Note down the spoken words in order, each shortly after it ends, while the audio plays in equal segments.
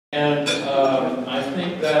And I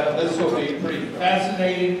think that this will be pretty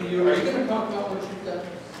fascinating to you. Are you going to talk about what you've done?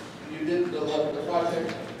 You did the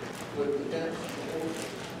project with the fence?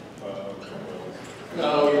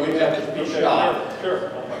 No, we'd have to be shot.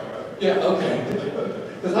 Sure, I'll talk about it. Yeah, okay.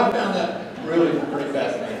 Because I found that really pretty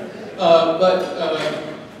fascinating.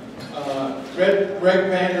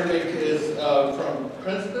 Greg Vanderbeek is from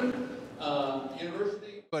Princeton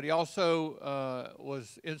University. But he also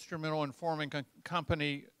was instrumental in forming a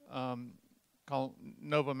company called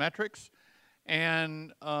Novametrics.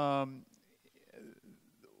 And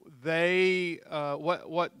they, I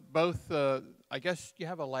guess you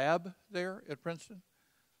have a lab there at Princeton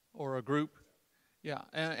or a group? Yeah,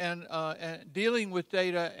 and dealing with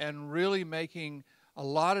data and really making a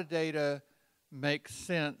lot of data make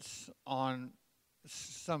sense on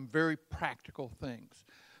some very practical things.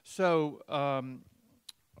 So, how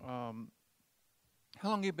long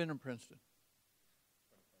have you been in Princeton?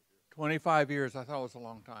 25 years. I thought it was a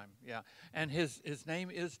long time. Yeah, and his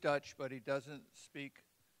name is Dutch, but he doesn't speak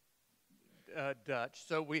Dutch.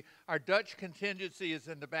 So our Dutch contingency is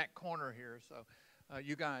in the back corner here. So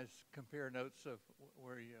you guys compare notes of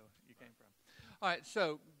where you came from. All right.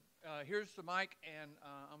 So here's the mic, and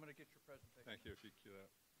I'm going to get your presentation. Thank you. If you cue that.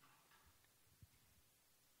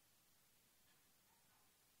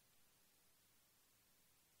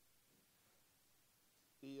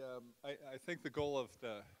 I think the goal of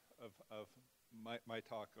my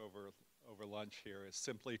talk over lunch here is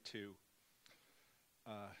simply to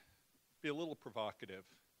be a little provocative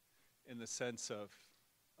in the sense of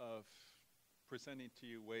presenting to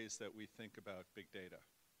you ways that we think about big data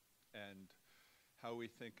and how we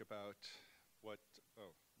think about what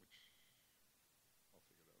I'll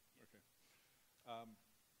figure it out. Okay.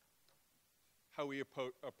 How we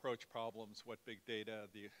approach problems, what big data,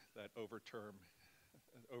 that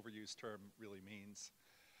overused term really means,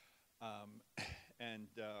 and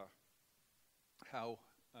how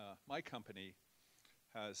my company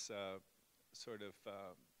has sort of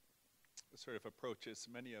approaches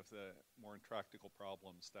many of the more intractable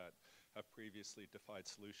problems that have previously defied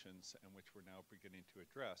solutions and which we're now beginning to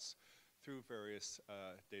address through various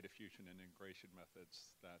data fusion and integration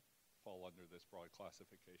methods that fall under this broad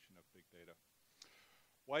classification of big data.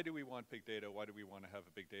 Why do we want big data? Why do we want to have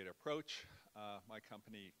a big data approach? My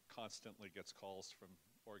company constantly gets calls from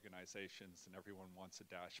organizations and everyone wants a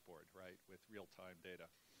dashboard, right, with real-time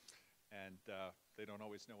data. And they don't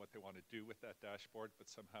always know what they want to do with that dashboard,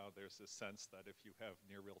 but somehow there's this sense that if you have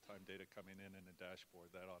near real-time data coming in a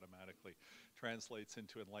dashboard, that automatically translates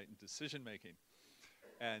into enlightened decision-making.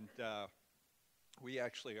 And we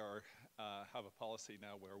actually have a policy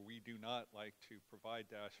now where we do not like to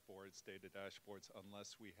provide dashboards, data dashboards,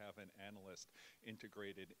 unless we have an analyst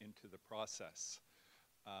integrated into the process.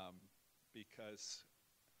 Because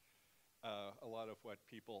a lot of what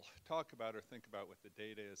people talk about or think about with the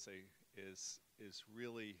data is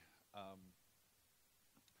really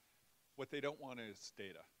what they don't want is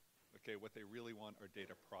data. Okay, what they really want are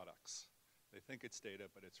data products. They think it's data,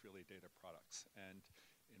 but it's really data products. And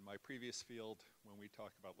in my previous field, when we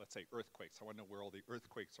talk about, let's say, earthquakes, I want to know where all the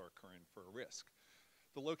earthquakes are occurring for a risk.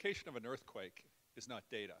 The location of an earthquake is not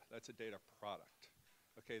data. That's a data product.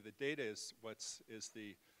 Okay, the data is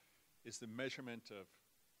the measurement of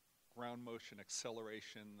ground motion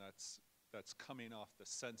acceleration that's coming off the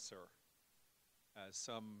sensor as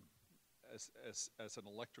an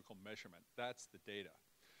electrical measurement. That's the data.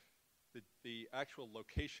 The actual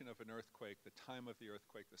location of an earthquake, the time of the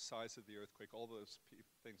earthquake, the size of the earthquake, all those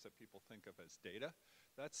things that people think of as data,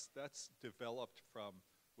 that's developed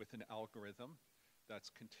with an algorithm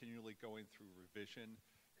that's continually going through revision,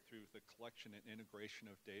 through the collection and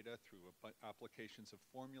integration of data, through applications of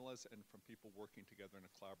formulas, and from people working together in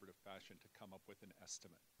a collaborative fashion to come up with an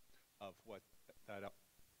estimate of what that.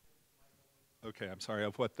 Okay, I'm sorry.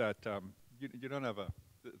 Of what that. You don't have a.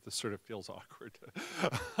 This sort of feels awkward.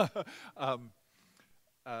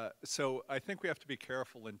 So I think we have to be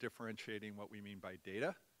careful in differentiating what we mean by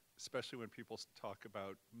data, especially when people talk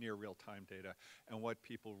about near real-time data, and what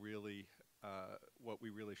people really, what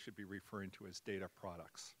we really should be referring to as data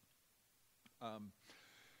products.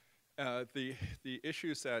 The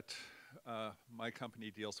issues that my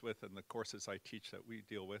company deals with and the courses I teach that we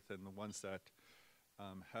deal with and the ones that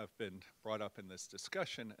have been brought up in this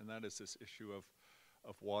discussion, and that is this issue of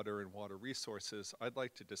water and water resources, I'd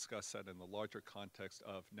like to discuss that in the larger context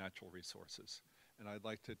of natural resources. And I'd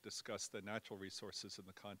like to discuss the natural resources in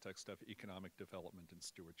the context of economic development and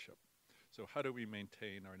stewardship. So how do we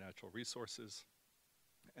maintain our natural resources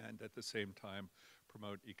and at the same time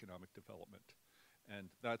promote economic development? And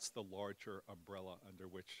that's the larger umbrella under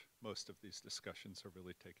which most of these discussions are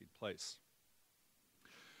really taking place.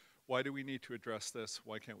 Why do we need to address this?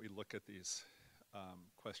 Why can't we look at these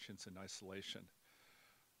questions in isolation?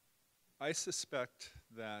 I suspect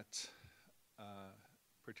that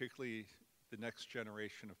particularly the next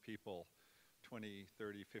generation of people 20,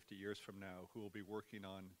 30, 50 years from now who will be working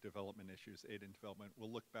on development issues, aid in development,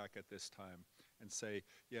 will look back at this time and say,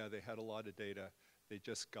 yeah, they had a lot of data, they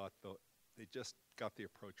just got the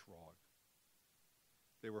approach wrong.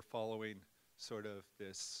 They were following sort of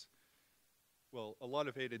this, well, a lot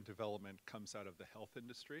of aid in development comes out of the health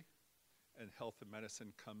industry, and health and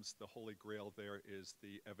medicine comes, the holy grail there is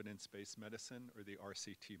the evidence-based medicine or the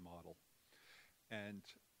RCT model. And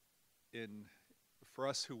for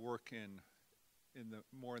us who work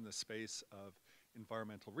more in the space of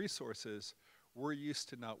environmental resources, we're used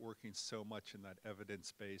to not working so much in that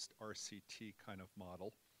evidence-based RCT kind of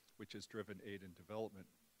model, which has driven aid in development.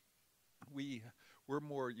 We're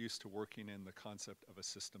more used to working in the concept of a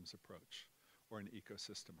systems approach or an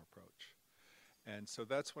ecosystem approach. And so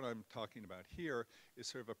that's what I'm talking about here, is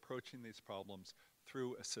sort of approaching these problems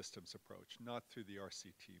through a systems approach, not through the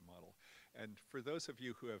RCT model. And for those of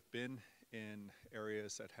you who have been in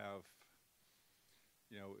areas that have,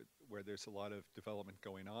 you know, where there's a lot of development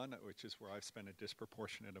going on, which is where I've spent a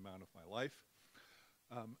disproportionate amount of my life,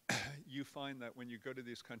 you find that when you go to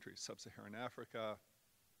these countries, sub-Saharan Africa,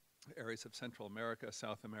 areas of Central America,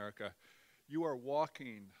 South America, you are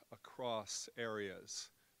walking across areas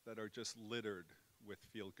that are just littered with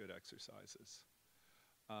feel-good exercises.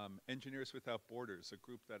 Engineers Without Borders, a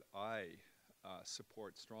group that I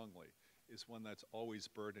support strongly, is one that's always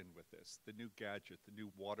burdened with this. The new gadget, the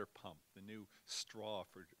new water pump, the new straw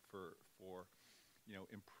for you know,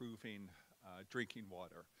 improving drinking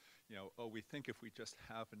water. You know, oh, we think if we just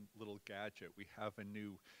have a little gadget, we have a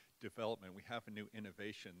new development, we have a new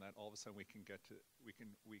innovation, that all of a sudden we can get to,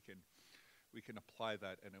 we can apply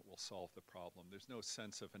that and it will solve the problem. There's no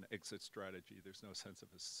sense of an exit strategy. There's no sense of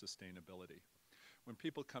a sustainability. When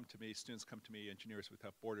people come to me, students come to me, Engineers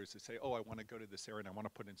Without Borders, they say, oh, I want to go to this area and I want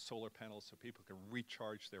to put in solar panels so people can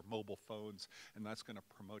recharge their mobile phones, and that's going to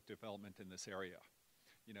promote development in this area.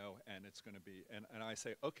 You know, and it's going to be, and I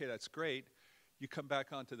say, okay, that's great. You come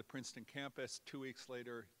back onto the Princeton campus, 2 weeks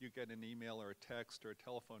later, you get an email or a text or a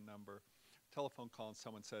telephone call, and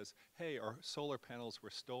someone says, hey, our solar panels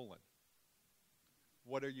were stolen.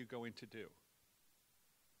 What are you going to do?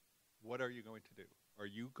 What are you going to do? Are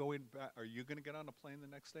you going back? Are you going to get on a plane the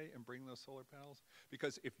next day and bring those solar panels?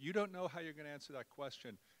 Because if you don't know how you're going to answer that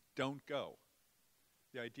question, don't go.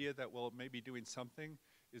 The idea that, well, maybe doing something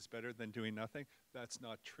is better than doing nothing, that's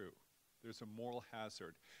not true. There's a moral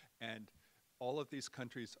hazard. And all of these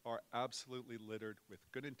countries are absolutely littered with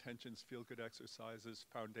good intentions, feel-good exercises,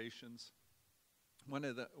 foundations. One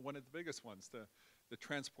of the biggest ones, the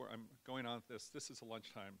transport, I'm going on with this is a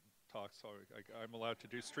lunchtime talk, so I'm allowed to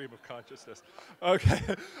do stream of consciousness. Okay,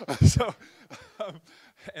 so,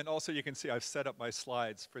 and also you can see I've set up my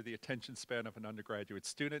slides for the attention span of an undergraduate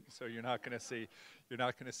student, so you're not going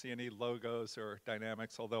to see any logos or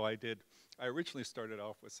dynamics, although I originally started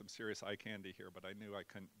off with some serious eye candy here, but I knew I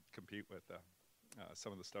couldn't compete with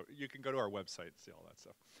some of the stuff. You can go to our website and see all that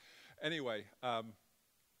stuff. Anyway,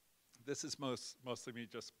 this is mostly me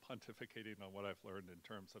just pontificating on what I've learned in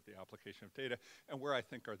terms of the application of data and where I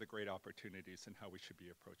think are the great opportunities and how we should be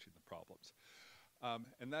approaching the problems.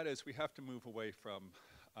 And that is, we have to move away from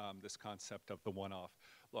this concept of the one-off.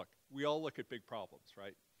 Look, we all look at big problems,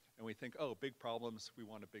 right? And we think, oh, big problems, we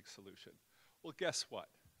want a big solution. Well, guess what?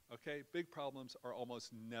 Okay, big problems are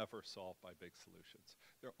almost never solved by big solutions.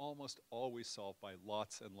 They're almost always solved by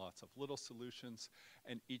lots and lots of little solutions,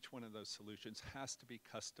 and each one of those solutions has to be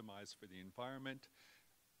customized for the environment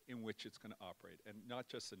in which it's going to operate. And not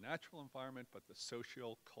just the natural environment, but the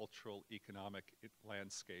social, cultural, economic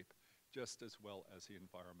landscape, just as well as the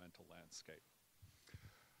environmental landscape.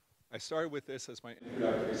 I started with this as my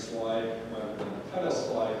introductory slide, rather than a title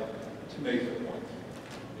slide, to make the point.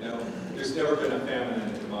 You know, there's never been a famine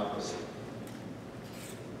in a democracy.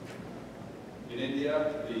 In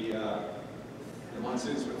India, the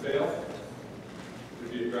monsoons would fail,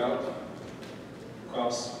 there'd be a drought,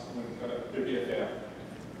 crops wouldn't cut up, there'd be a famine.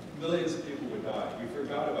 Millions of people would die. We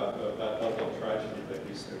forgot about that level of tragedy that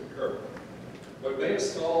used to occur. What may have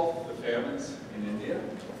solved the famines in India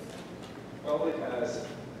probably has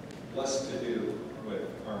less to do with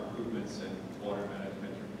our improvements in water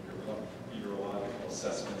management, meteorological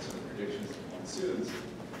assessments and predictions of monsoons,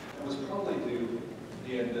 and was probably due to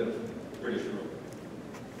the end of British rule.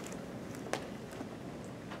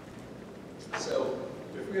 So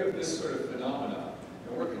if we have this sort of phenomena,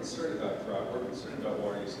 and we're concerned about drought, we're concerned about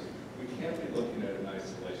water use, we can't be looking at it in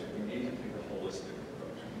isolation. We need to take a holistic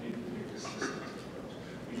approach. We need to take a systems approach.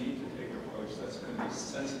 We need to take an approach that's going to be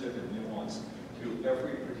sensitive and nuanced to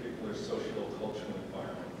every particular social, cultural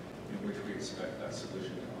environment in which we expect that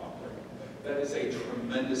solution to operate. That is a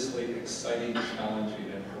tremendously exciting, challenging,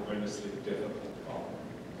 and horrendously difficult problem.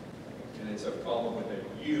 And it's a problem with a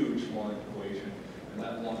huge long equation, and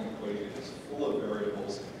that long equation is full of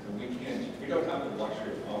variables, and we don't have the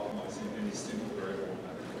luxury of optimizing any single variable in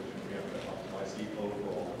that equation. We have to optimize the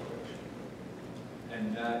overall equation. And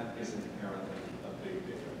that is inherently a big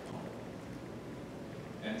data problem.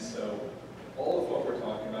 And so all of what we're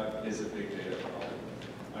talking about is a big data problem.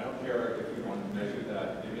 I don't care if we want to measure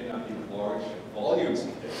that. It may not be large volumes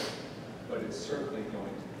of data, but it's certainly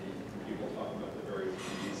going to be, people talking about the very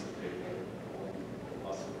keys of data,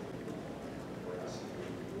 possibly,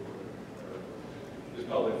 there's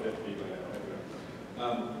probably 50, but I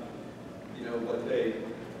don't know. You know,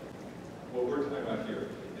 what we're talking about here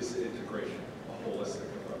is the integration, a holistic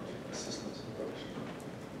approach, a systems approach.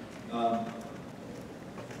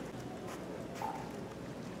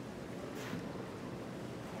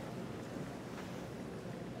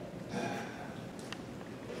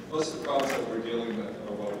 Most of the problems that we're dealing with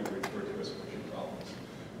are what we refer to as wicked problems.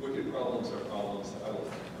 Wicked problems are problems that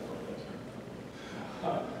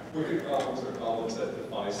wicked problems are problems that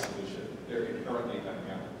defy solution. They're inherently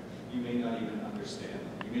dynamic. You may not even understand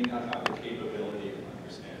them. You may not have the capability of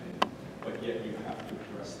understanding them, but yet you have to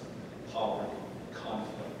address them. Poverty,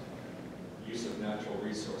 conflict, use of natural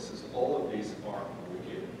resources, all of these are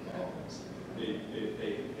wicked problems.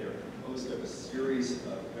 They're composed of a series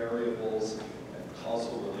of variables and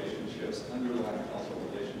causal relationships, underlying causal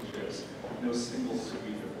relationships, no single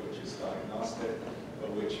suite of which is diagnostic,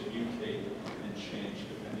 but which mutate and change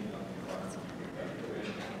depending on the environment that they're in.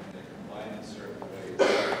 And they combine in certain ways that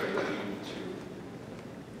lead to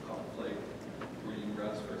conflict, breeding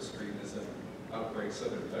grounds for extremism, outbreaks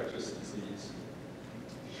of infectious disease,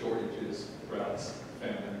 shortages, droughts,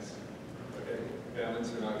 famines. Okay? Famines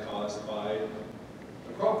are not caused by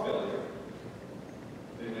a crop failure.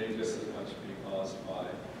 They may just as much be caused by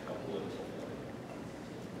a political failure.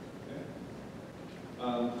 Okay?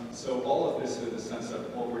 So all of this is a sense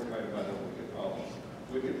of what we're talking about are wicked problems.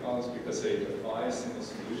 Wicked problems because they defy a single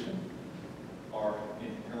solution are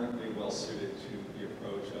inherently well suited to the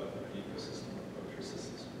approach of an ecosystem approach or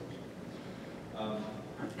systems approach.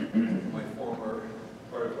 My former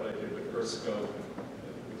part of what I did with EarthScope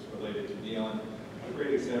was related to NEON. A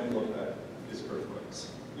great example of that is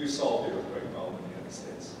earthquakes. We've solved the earthquake problem in the United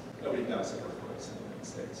States. Nobody dies of earthquakes in the United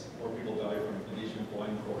States. More people die from Venetian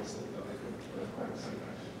blind cords than die from earthquakes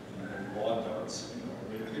and lawn darts. You know, I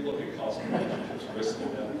mean, if you look at causal relationships, risk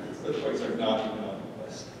and death, earthquakes are not even on the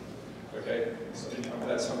list. Okay? So, you know,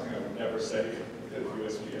 that's something I would never say to the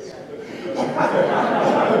USGS.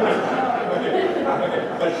 Okay.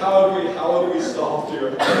 But how have we solved the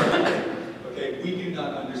earthquake? Okay, we do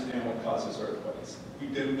not understand what causes earthquakes. We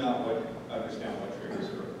do not understand what triggers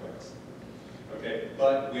earthquakes. Okay,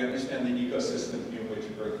 but we understand the ecosystem in which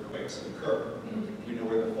earthquakes occur. We know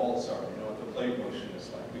where the faults are. We know what the plate motion is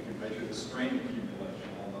like. We can measure the strain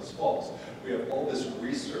accumulation on those faults. We have all this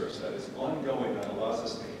research that is ongoing that allows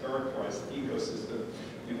us to characterize the ecosystem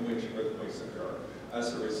in which earthquakes occur.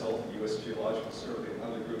 As a result, the U.S. Geological Survey and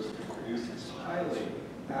other groups can produce these highly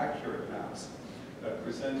accurate maps that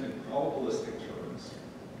present in probabilistic terms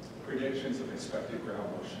predictions of expected ground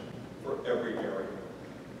motion for every area.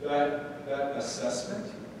 That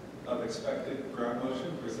assessment of expected ground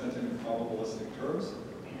motion presented in probabilistic terms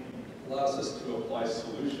allows us to apply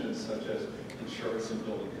solutions such as insurance and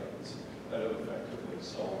building codes that have effectively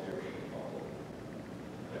solved the earthquake problem.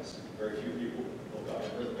 Yes, very few people will die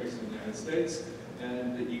of earthquakes in the United States,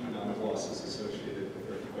 and the economic losses associated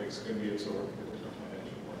with earthquakes can be absorbed within the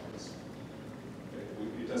financial markets. Okay?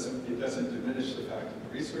 It doesn't diminish the fact of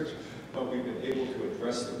the research, but we've been able to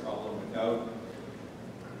address the problem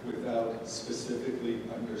without specifically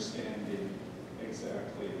understanding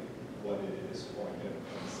exactly what it is or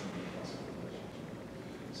identifying the causal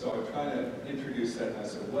relationship. So I'm trying to introduce that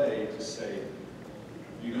as a way to say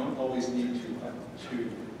you don't always need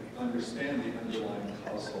to understand the underlying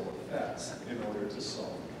causal effects in order to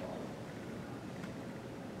solve the problem.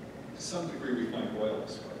 To some degree, we find oil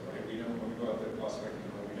this way, right? We don't, when we go out there prospecting,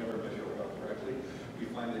 we never measure oil directly. We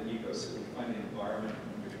find the ecosystem, we find the environment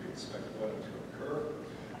in which we expect oil to occur,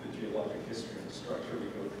 the geologic history and the structure. We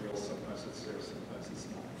go drill, sometimes it's there, sometimes it's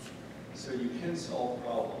not. So you can solve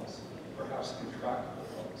problems, perhaps intractable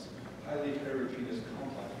problems, highly heterogeneous,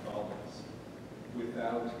 complex problems,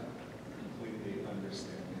 without completely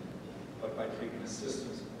understanding. But by taking a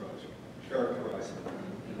systems approach, characterizing them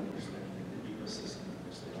and understanding the ecosystem in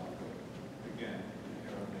which they operate. Again,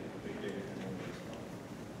 inherently, big data can only explain.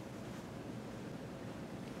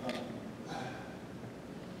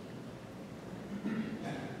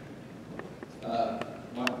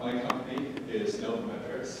 My company is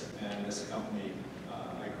Novametrics, and this company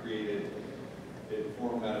I created, it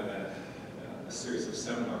formed out of a series of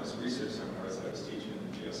seminars, research seminars that I was teaching in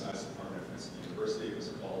the geoscience department at Princeton University. It was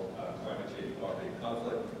called Climate Change, Poverty, and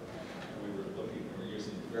Conflict. And we were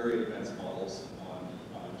using very advanced models on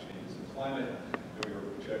changes in climate, and we were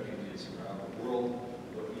projecting these around the world,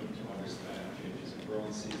 looking to understand changes in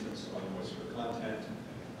growing seasons, soil moisture content,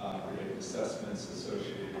 related assessments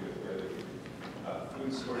associated with where there could be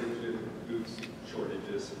food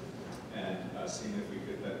shortages, and seeing if we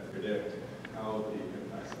could then predict how the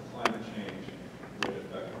impacts of climate change would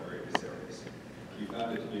affect various areas. We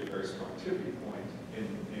found it to be a very strong tipping point in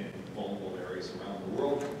vulnerable areas around the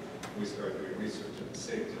world. We started doing research at the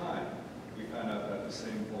same time. We found out that the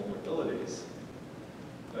same vulnerabilities,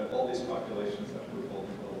 that all these populations that were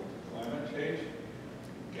vulnerable to climate change,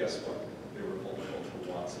 guess what? They were vulnerable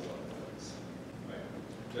to lots of other things. Right?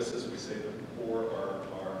 Just as we say that the poor are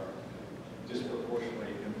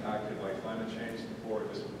disproportionately impacted by climate change, the poor are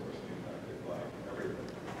disproportionately impacted by everything.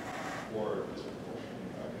 Or disproportionately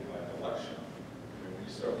impacted by election. I mean, when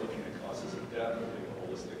you start looking at causes of death and take a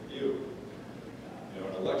holistic view, an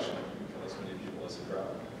election can kill as many people as a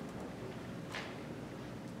drought.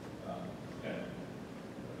 And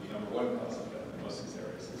the number one cause of death in most of these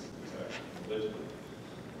areas is actually religion.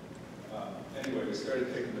 Anyway, we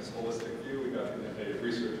started taking this holistic view. We got the Innovative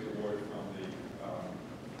Research Award from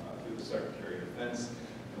through the Secretary of Defense,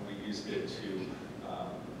 and we used it to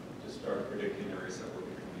start predicting areas that were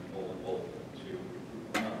becoming vulnerable to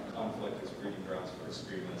conflict as breeding grounds for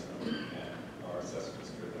extremism, and our assessments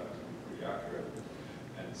turned out to be pretty accurate.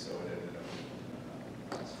 And so it ended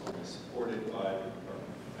up strongly supported by the Department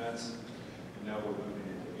of Defense. And now we're moving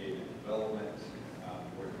into aid and development,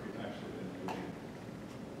 where we've actually been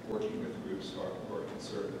working with groups who are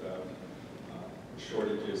concerned about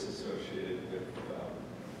shortages associated with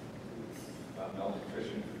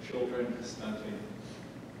malnutrition for children, stunting,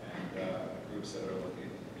 and groups that are looking,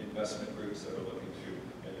 investment groups that are looking to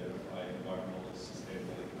identify environmental,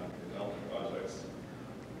 sustainable economic development projects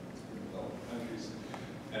in developing countries.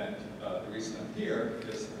 And the reason I'm here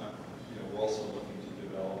is we're also looking to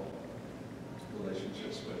develop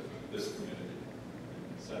relationships with this community,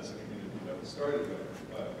 in the sense of community that we started with,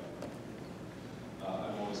 but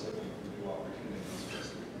I'm always looking for new opportunities for us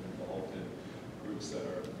to become involved in groups that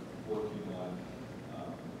are working on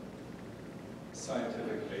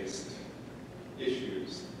scientific-based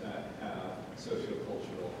issues that have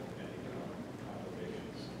sociocultural and economic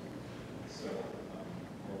applications. So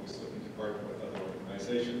we're always looking to partner with other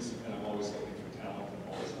organizations, and I'm always looking for talent.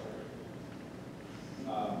 I'm always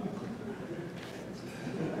hiring.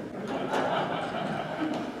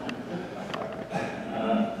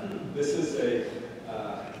 This is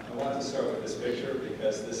I want to start with this picture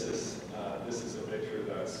because this is a picture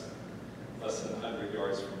that's less than 100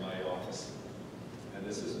 yards from my office. And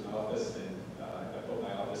this is an office I put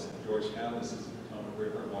my office in Georgetown. This is the Potomac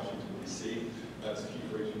River in Washington, D.C. That's Key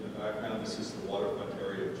Bridge in the background. This is the waterfront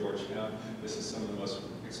area of Georgetown. This is some of the most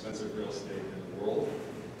expensive real estate in the world.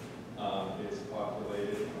 It's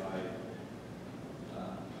populated by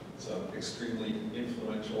some extremely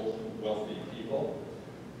influential, wealthy people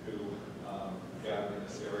who gather in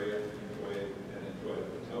this area and enjoy the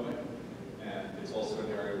Potomac. And it's also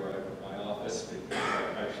an area where I put my office, because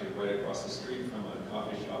I'm actually right across the street from a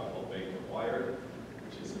coffee shop called Vink,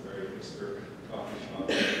 which is a very hipster coffee shop.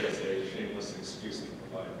 It was a shameless excuse to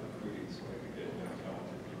provide recruiting so I could get more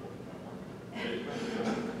talented people to come work.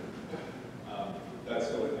 That's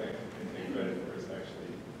what I can take credit for, is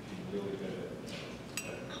actually being really good at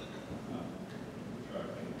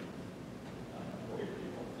attracting great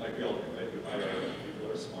people. Like we all do, right? People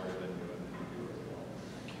are smarter than you, and you do as well.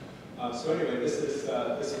 So anyway, this is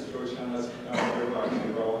Georgetown. That's River. I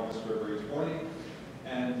actually row on this river each morning,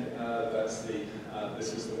 and this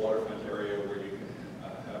is the waterfront area where you can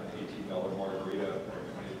have an $18 margarita or a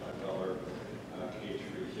 $25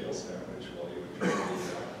 cage-free kale sandwich while you enjoy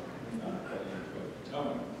the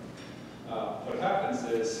Potomac. What happens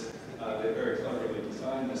is they very cleverly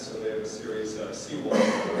designed this so they have a series of seawalls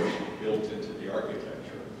that are actually built into the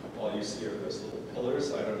architecture. All you see are those little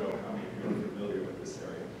pillars. I don't know how many of you are familiar with this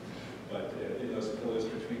area. But in those pillars,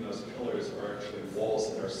 between those pillars are actually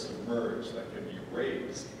walls that are submerged, that can be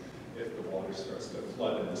raised if the water starts to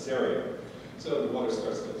flood in this area. So the water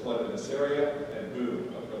starts to flood in this area, and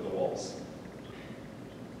boom, up go the walls.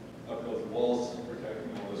 Up go the walls,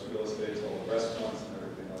 protecting all those real estate is all the restaurants and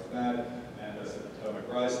everything like that. And as the Potomac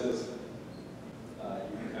rises,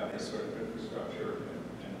 you can have this sort of infrastructure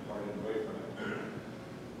and harden away from it.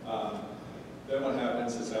 Then what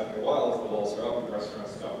happens is after a while, as the walls are up, the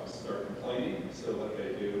restaurants start complaining. So what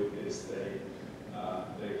they do is they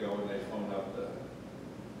go and they phone up the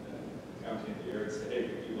county in the area and say, hey,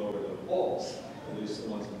 could you lower the walls, at least the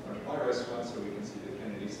ones in front of my restaurant, so we can see the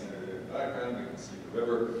Kennedy Center there in the background, we can see the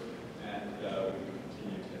river, and we can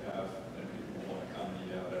continue to have, and people want to come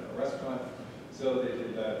eat out at a restaurant. So they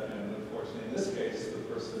did that, and unfortunately in this case, the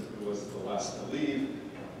person who was the last to leave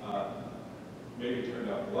maybe turned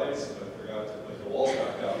out the lights, but forgot to put the walls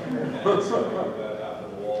back up. And so about half of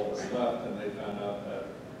the wall was left, and they found out that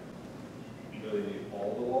you really need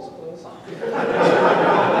all the walls closed.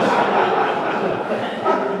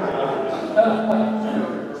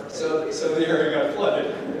 So the area got flooded.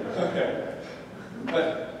 Okay.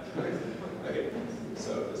 But okay.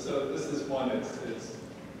 So this is one. It's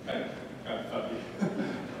kind of funny,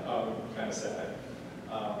 kind of sad,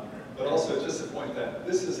 but also just to point that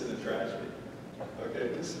this isn't a tragedy. Okay,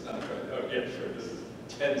 this is not a tragedy. Oh yeah, sure. This is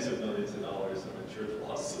tens of millions of dollars of insured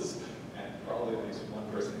losses, and probably at least one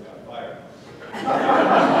person got fired.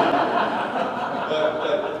 but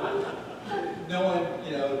no one,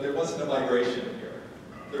 there wasn't a migration here.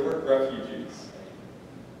 There weren't refugees.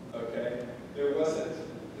 Okay, there wasn't.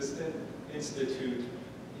 This didn't institute,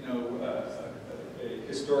 a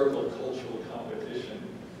historical cultural competition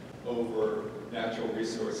over natural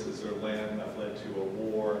resources or land that led to a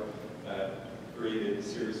war that created a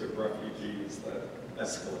series of refugees that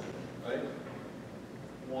escalated, right?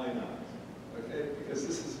 Why not? Okay, because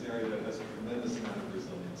this is an area that has a tremendous amount of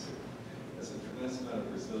resiliency. It has a tremendous amount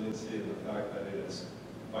of resiliency in the fact that it has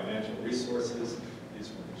financial resources, these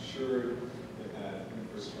were insured, it had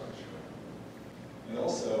infrastructure. And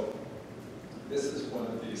also, this is one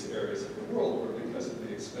of these areas of the world where, because of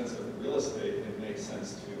the expense of real estate, it makes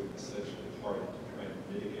sense to essentially try and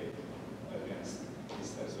mitigate against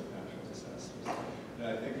these types of natural disasters. And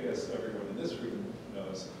I think, as everyone in this room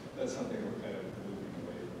knows, that's something we're kind of moving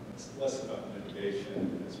away from. It's less about mitigation,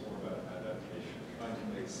 and it's more about adaptation, trying to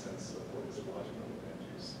make sense of what is logical land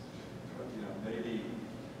use.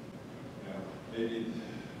 Maybe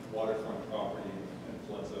waterfront property and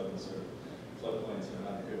flood zones or floodplains are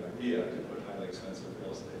not a good idea to put highly expensive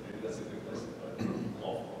real estate. Maybe that's a good place to put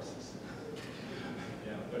golf courses.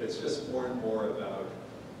 But it's just more and more about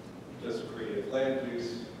just creative land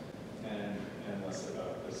use and less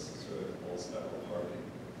about this sort of old style of hardening.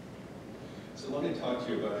 So let me talk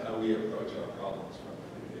to you about how we approach our problems from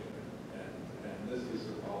the data. And this is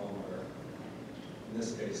a problem where, in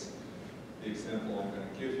this case, the example I'm going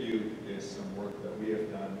to give you is some work that we have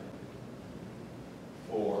done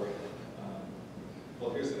for,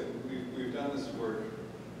 we've done this work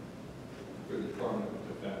for the Department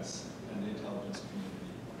of Defense and the intelligence community,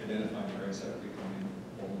 identifying areas that are becoming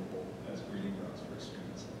vulnerable as breeding grounds for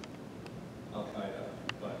extremism. Al-Qaeda,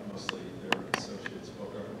 but mostly their associates,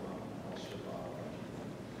 Boko Haram, Al-Shabaab.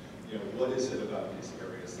 What is it about these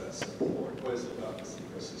areas that support, what is it about this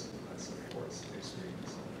ecosystem that supports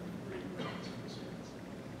extremism and breeding grounds for extremism?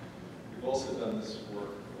 We've also done this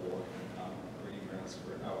work for breeding grounds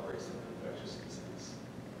for outbreaks of infectious disease,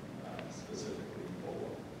 specifically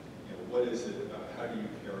Ebola. What is it about, how do you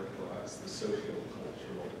characterize the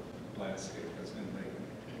socio-cultural landscape that's going to make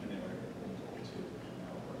an area vulnerable to an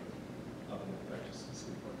outbreak of an infectious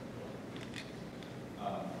disease like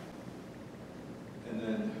Ebola? And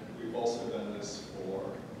then we've also done this for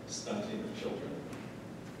stunting of children.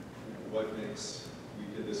 We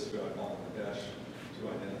did this throughout Bangladesh to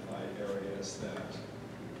identify areas that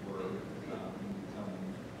were becoming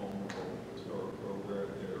vulnerable or where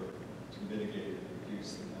they're to mitigate and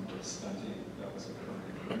reduce the number of stunting that was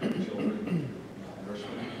occurring in children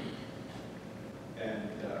malnourishment.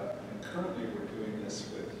 And currently we're doing this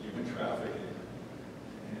with human trafficking,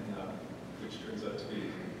 which turns out to be,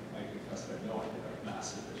 I confess I have no idea, a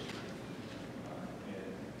massive issue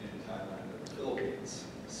in Thailand and the Philippines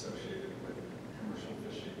associated with commercial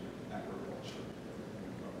fishing, agriculture,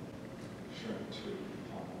 everything from shrimp to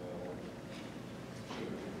palm oil,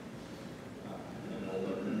 sugar, and all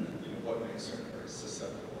of what makes certain areas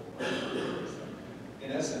susceptible. In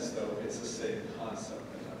essence, though, it's the same concept,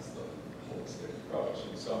 and that's the holistic approach.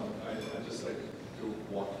 And so I'd just like to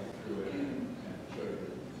walk you through it and show you a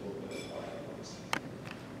little bit of how it works.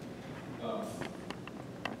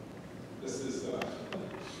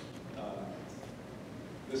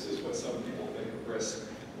 This is what some people think of risk,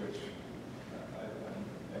 which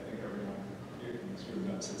I think everyone here in this room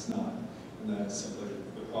knows it's not, and that is simply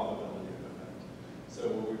the probability of event. So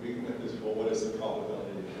what we begin with is, well, what is the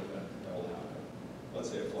probability of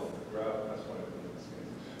let's say a flood or drought, that's what I would do in this case.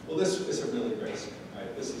 Well, this isn't really risk, right?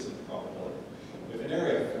 This isn't probability. If an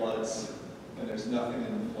area floods and there's nothing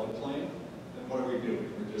in the floodplain, then what are we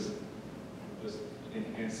doing? We're just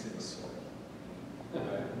enhancing the soil.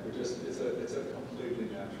 Right? It's a completely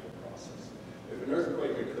natural process. If an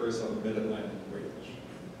earthquake occurs on the Mid-Atlantic Ridge,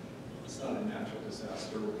 it's not a natural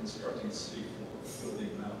disaster. We're constructing seafloor,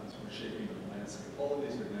 building mountains, we're shaping the landscape. All of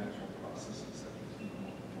these are natural processes that continue on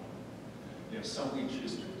and on. You know, some we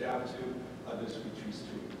choose to adapt to, others we choose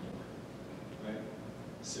to ignore. Right?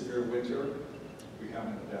 Severe winter, we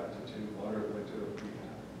haven't adapted to. Moderate winter, we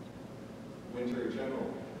have. Winter in general.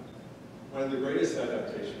 One of the greatest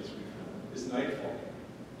adaptations we've found is nightfall.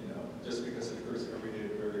 You know, just because it occurs every day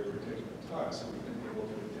at a very particular time, so we've been able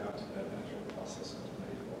to adapt to that natural process called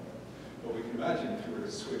nightfall. But we can imagine if you were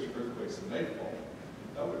to switch earthquakes to nightfall,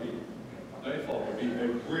 nightfall would be a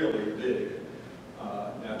really big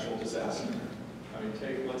natural disaster. I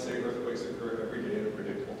mean, let's say earthquakes occur every day at a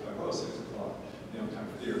predictable time. Oh, 6 o'clock, you know, time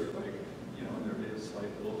for the earthquake. You know, and there is like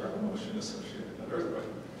a little ground motion associated with that earthquake.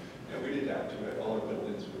 And we'd adapt to it. All our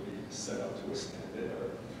buildings would be set up to withstand it. Or,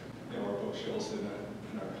 you know, our bookshelves in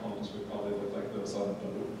our homes would probably look like those on a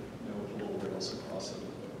boat, you know, with the little rails across it.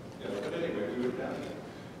 You know, but anyway, we would adapt it.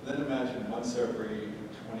 And then imagine once every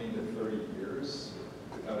 20 to 30 years,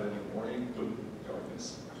 without any warning, boom,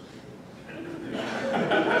 darkness. You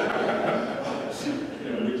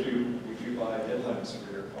know, would you buy headlamps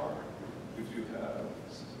for your car? Would you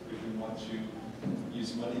want to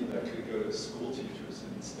use money that could go to school teachers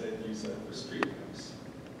and instead use that for street lamps?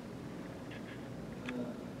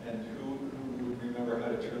 And who would remember how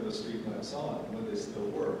to turn those street lamps on when they still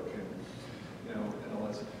work? And you know, and all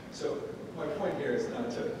that. So my point here is not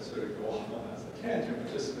to sort of go off on as a tangent,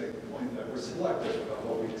 but just to make the point that we're selective about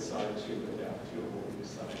what we decide to adapt to and what we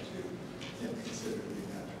decide to consider to be a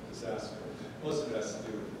natural disaster. Most of it has to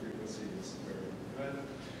do with the frequency and severity of the event,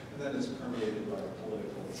 and then it's permeated by our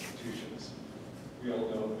political institutions. We all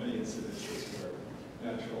know many incidences where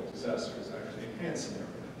natural disasters actually enhance an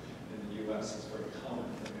area. In the U.S., it's very common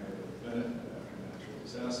for an area to benefit after a natural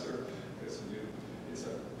disaster. It's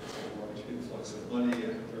a large influx of money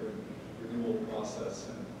and a renewal process.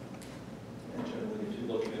 And generally, if you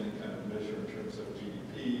look at any kind of measure in terms of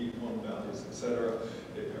GDP, home values, et cetera,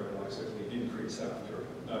 they paradoxically increase after,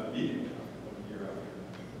 not immediately, but a year after a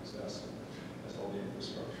natural disaster, as all the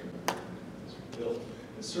infrastructure is rebuilt.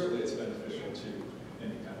 And certainly it's beneficial to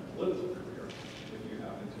any kind of political career. If you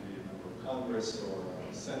happen to be a member of Congress or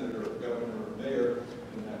a senator or governor or mayor,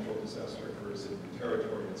 and a natural disaster occurs in your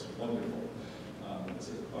territory, it's wonderful. It's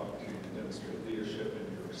an opportunity to demonstrate leadership, and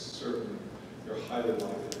you're highly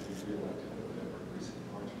likely to be reelected with an ever-increasing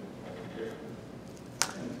margin of here.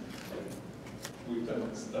 We've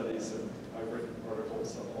done studies and I've written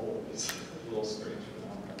articles on all of this. A little strange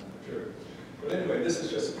phenomenon, I'm sure. But anyway, this is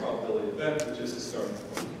just a probability event, which is the starting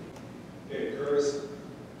point. Okay, it occurs,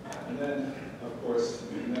 and then, of course,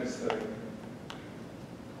 the next thing,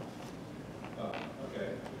 okay,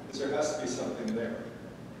 is there has to be something there.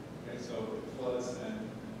 Okay, so it floods, and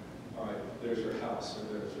all right, there's your house, or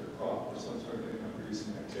there's your crop, or some sort of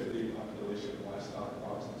income-producing activity, population, livestock,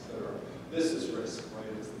 crops, etc. This is risk, right?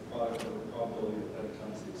 It's the product of the probability that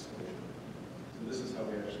becomes the exposure. So this is how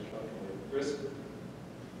we actually calculate risk.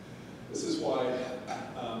 This is why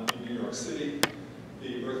in New York City,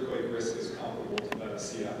 the earthquake risk is comparable to that of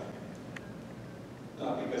Seattle.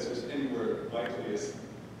 Not because there's anywhere likely as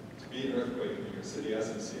to be an earthquake in New York City as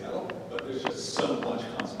in Seattle, but there's just so much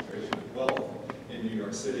concentration of wealth in New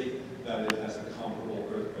York City that it has a comparable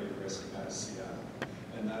earthquake risk as Seattle.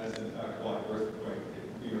 And that is in fact why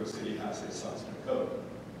New York City has a seismic code,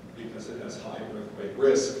 because it has high earthquake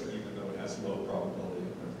risk, even though it has low probability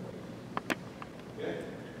of earthquake. Okay?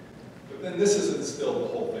 But then this isn't still the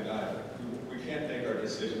whole thing either. We can't make our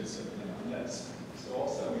decisions simply on this. So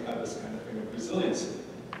also we have this kind of thing of resiliency.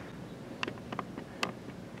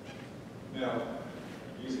 Now,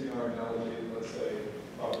 using our analogy, let's say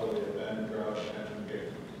probability of event, drought, and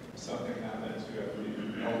something happens, you have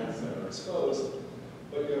elements that are exposed,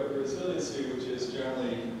 but you have resiliency, which is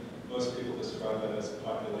generally, most people describe that as a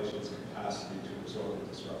population's capacity to absorb a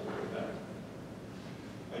disruptive event.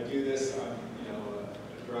 I do this, a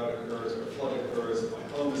drought occurs or a flood occurs, my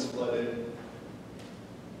home is flooded,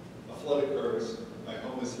 a flood occurs, my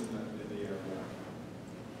home is in the area,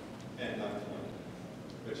 and I'm flooded.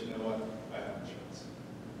 But you know what? I have insurance.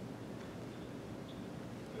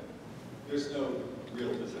 There's no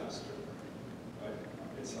real disaster, right?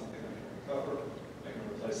 It's something I can recover. I can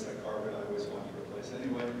replace that carpet I always want to replace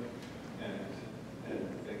anyway, and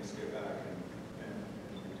things get back and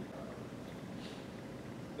recover.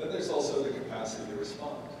 Then Then there's also the capacity to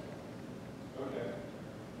respond. Okay,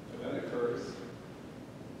 event occurs,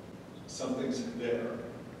 something's there.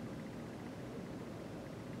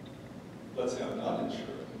 Let's say I'm not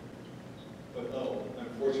insured, but oh, I'm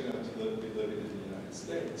fortunate enough to be living in the United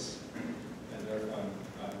States, and therefore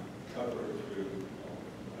I'm covered through the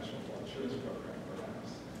National Flood Insurance Program,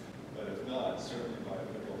 perhaps. But if not, certainly by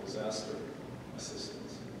federal disaster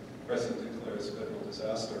assistance. The President declares federal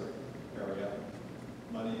disaster area.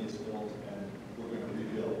 Money is built, and we're going to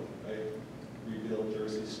rebuild, right? Rebuild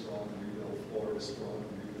Jersey strong, rebuild Florida strong,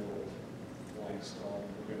 rebuild blank strong.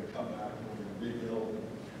 We're going to come back, and we're going to rebuild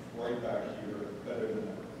right back here, better than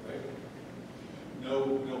ever, right?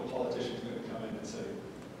 No politician's going to come in and say,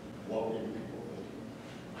 what were you people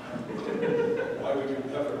thinking? Why would you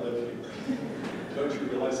ever live here? Don't you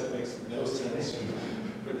realize it makes no sense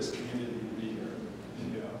for this community to be here?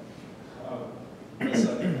 You know, that's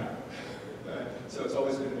not going to happen. Right? So it's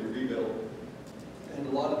always going to be rebuilt. And a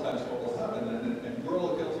lot of times what will happen, and we're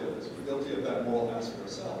all guilty of this, we're guilty of that moral hazard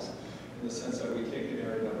ourselves, in the sense that we take an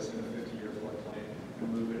area that was in a 50-year floodplain and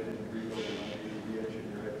move it in, rebuild it, and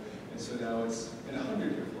re-engineer it. And so now it's in a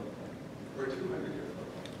 100-year floodplain or a 200-year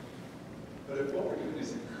floodplain. But if what we're doing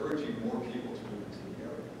is encouraging more people to move into the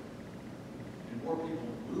area, and more people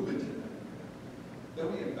move into that area,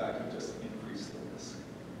 then we in fact have just increased the risk.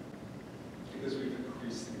 Because we've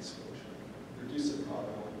increased the exposure. Reduce the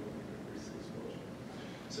probability, we've increased the exposure.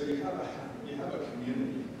 So you have a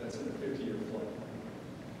community that's in a 50-year floodplain.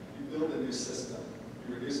 You build a new system,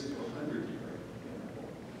 you reduce it to a 100-year interval,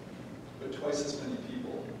 but twice as many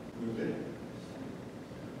people move in.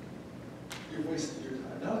 You've wasted your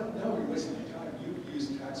time. No, you're wasting your time. You've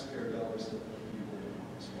used taxpayer dollars to put people in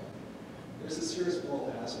harm's way. There's a serious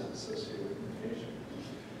moral hazard associated with mitigation.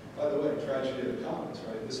 By the way, tragedy of the commons,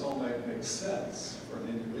 right? This all might make sense for an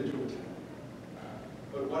individual town.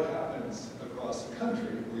 But what happens across the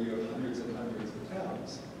country where you have hundreds and hundreds of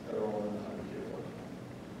towns that are all in the 100-year floodplain?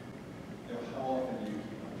 You know, how often do you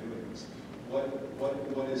keep on doing this?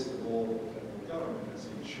 What is the role of the federal government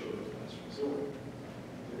as the insurer of last resort?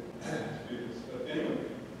 But anyway,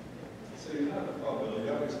 so you have the probability,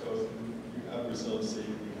 you have exposure, you have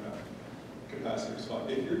resiliency, you have capacity to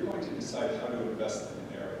respond. If you're going to decide how to invest in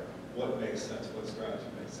an area, what makes sense, what strategy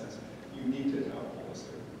makes sense, you need to have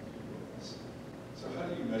holistic view of this. So how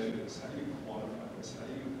do you measure this? How do you quantify this? How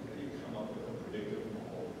do you come up with a predictive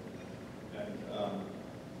model and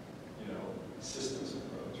you know, systems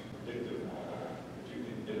approach, predictive model that you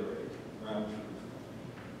can iterate, ground truth,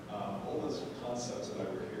 all those concepts that I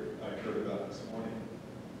heard about this morning,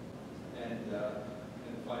 and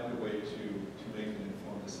find a way to make an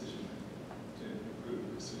informed decision, to improve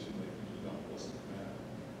the decision making in a holistic manner.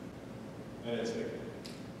 And it's big.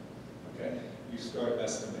 Okay? You start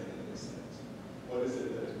estimating these things. What is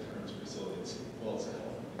it that determines resiliency? Well, it's a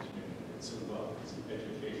health of the community, it's a wealth, it's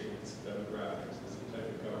education, it's demographics, it's the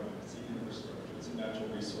type of government, it's the infrastructure, it's the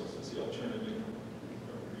natural resources, the alternative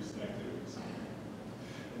producing activities.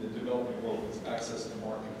 In the developing world, it's access to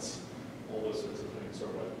markets. All those sorts of things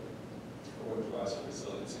are what drives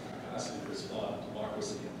resiliency, capacity to respond,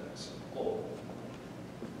 democracy index, all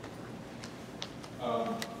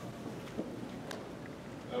of them.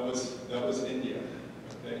 That was India.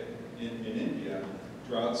 Okay? In India,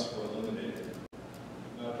 droughts were eliminated,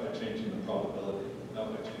 not by changing the probability,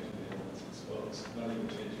 not by changing the elements exposed, not even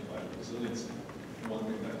changing by resiliency. And one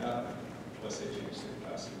thing that happened was they changed the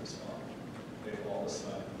capacity to respond. They all of a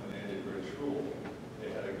sudden, when they ended British rule, they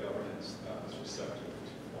had a governance that was receptive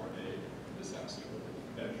to foreign aid and disaster relief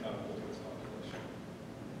and accountable to its population.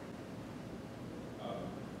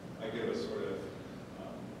 I give a sort of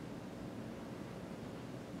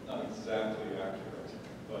not exactly accurate,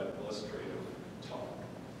 but illustrative talk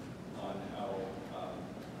on how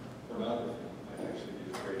pornography might actually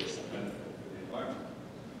be the greatest benefit for the environment.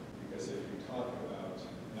 Because if you talk about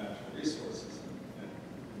natural resources and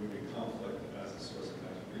moving conflict as a source of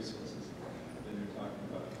natural resources, then you're talking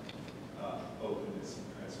about openness and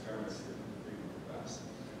transparency and freedom of press.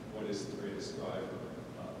 What is the greatest driver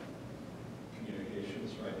of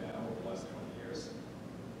communications right now over the last 20 years?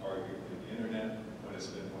 Arguably the internet. What has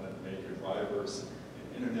been one of the major drivers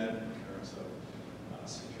in internet in terms of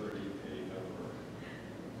security paid,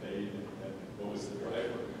 and what was the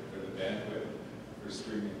driver for the bandwidth for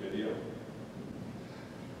streaming video?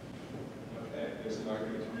 Okay, there's an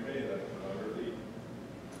argument to be made that pornography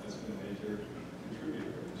has been a major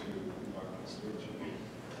contributor to environmental stewardship.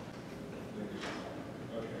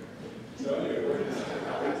 Okay, so anyway,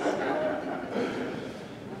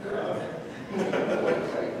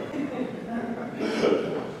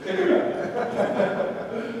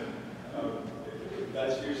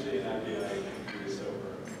 that's usually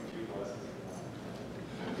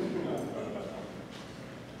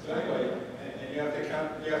So anyway, and you have to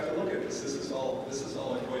count, you have to look at this. This is all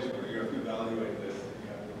equation where you have to evaluate this. You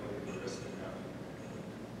have to look at the risk and you have to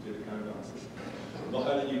do the counterbalances. Well,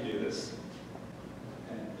 how do you do this?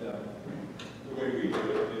 And the way we do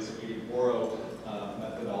it is we borrow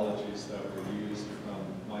methodologies that were used from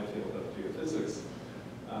my field of geophysics,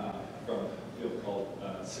 from a field called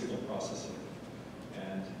signal processing.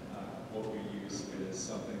 And what we use is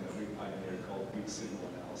something that we pioneered called weak signal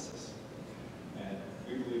analysis. And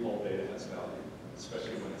we believe all data has value,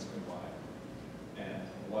 especially when it's combined. And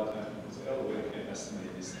a lot of times people say, oh, we can't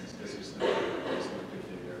estimate these things because there's no good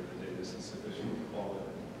data, or the data isn't sufficient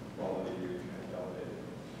quality, you can't validate it.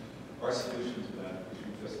 Our solution to that is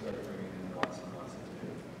we just start bringing in lots and lots of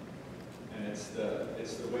data. And it's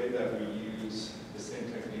the way that we use the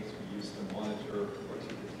same techniques we use to monitor or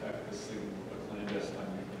to detect the signal of a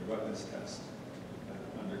clandestine nuclear weapons test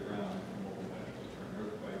underground from mobile metrics during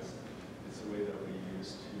earthquakes. It's the way that we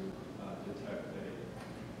use to detect a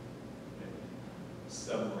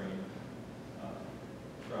submarine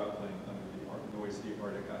traveling under the noisy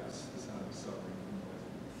Arctic ice, the sound of submarine from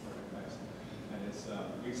noisy Arctic ice. And it's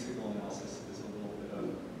weak signal analysis is a little bit of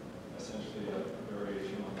essentially a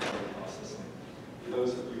variation on data processing. For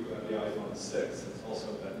those of you who have the iPhone 6, it's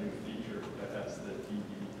also that new feature that has the DB,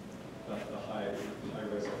 the high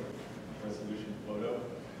resolution photo.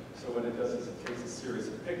 So what it does is it takes a series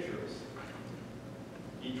of pictures.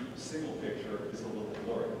 Each single picture is a little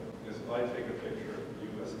blurry. Because if I take a picture of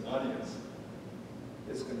you as an audience,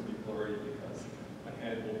 it's going to be blurry because my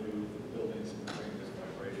hand will move, the buildings moving, there's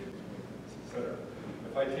vibrations, etc.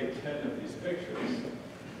 If I take 10 of these pictures,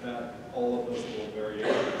 that all of those little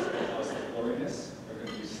variations that cause the blurriness are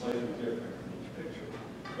going to be slightly different in each picture.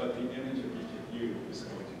 But the image of each of you is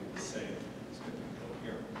going to be the same. It's going to be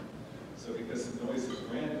coherent. So because the noise is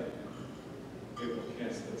random, it will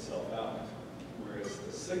cancel itself out. Whereas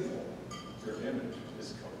the signal, your image,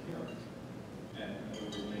 is coherent and will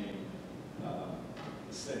remain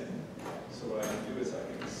the same. So what I can do is I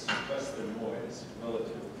can suppress the noise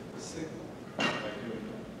relative to the signal by doing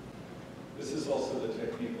that. This is also the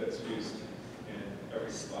technique that's used in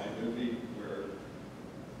every spy movie where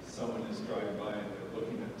someone is driving by and they're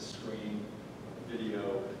looking at the screen,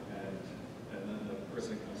 video, and then the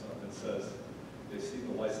person comes up and says, they see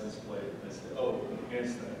the license plate and they say, oh,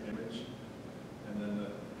 enhance that image. And then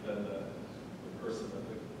the person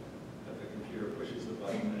at the computer pushes the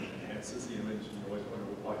button and enhances the image, and you always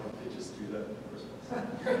wonder, why don't they just do that in the first place?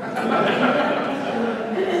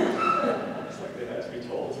 It's like they had to be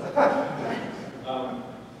told.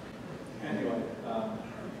 Anyway,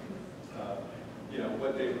 you know,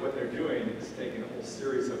 what they're doing is taking a whole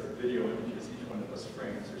series of video images, each one of those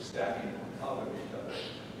frames are stacking on top of each other.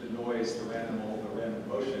 The noise, the random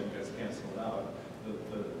motion gets canceled out. The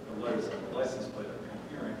letters on the license plate are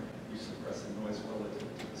coherent. You suppress the noise relative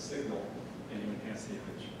to the signal, and you enhance the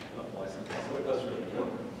image of the license plate. So it does really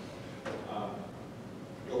work.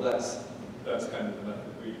 Well, that's kind of the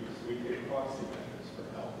method we use. We take proxy measures for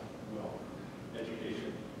health, wealth,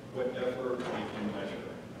 education, whatever we can measure.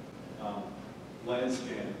 Land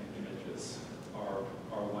scan images are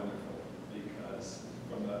wonderful because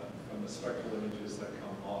from the spectral images that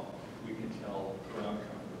come off, we can tell ground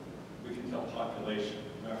cover. We can tell population.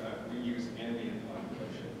 Matter of fact, we use ambient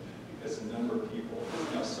population because the number of people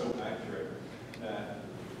is now so accurate that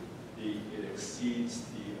it exceeds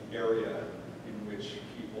the area in which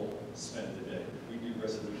people spend the day. We do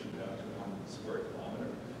resolution down to 1 square kilometer.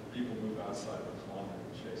 People move outside of a kilometer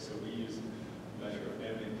each day. So we use a measure of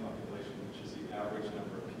ambient population, which is the average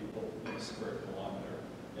number of people in a square kilometer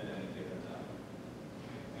at any given time.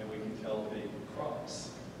 And we can tell the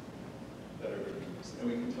crops that are being used, and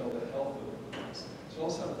we can tell the health of the crops. So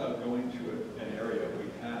also about going to an area we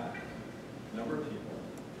have, number of people,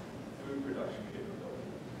 food production capability,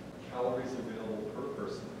 calories available per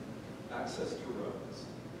person, access to roads,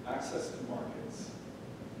 access to markets.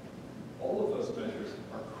 All of those measures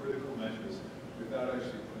are critical measures without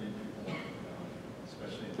actually putting people on the ground,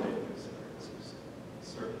 especially in database areas we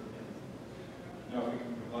serve. Now, if we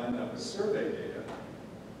can combine that with survey data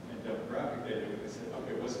and demographic data, we can say,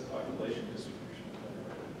 okay, what's the population distribution of that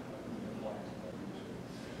area? How can we apply it to that region?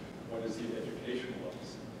 What is the education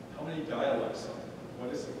levels? How many dialects are there? What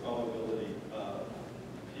is the probability of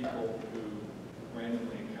people who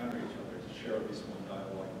randomly encounter each other to share at least one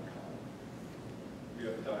dialogue in common? We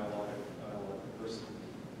have a dialogue diversity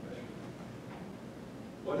measure.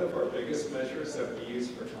 One of our biggest measures that we use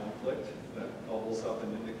for conflict that bubbles up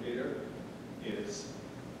an indicator is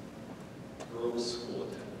girls' school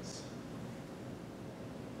attendance.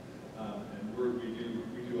 And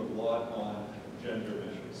we do a lot on gender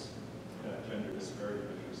measures, gender disparity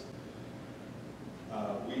measures.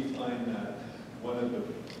 of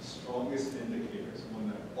the strongest indicators, one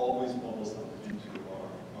that always bubbles up into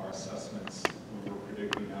our assessments when we're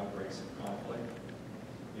predicting outbreaks of conflict,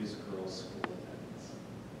 is girls' school attendance.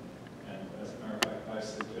 And as a matter of fact, I've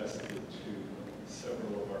suggested to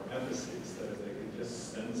several of our embassies that if they could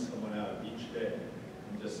just send someone out each day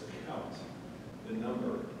and just count the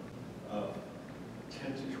number of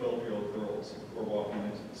 10 to 12-year-old girls who are walking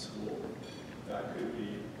into the school, that could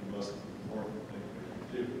be the most important thing we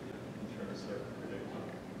can do in terms of predicting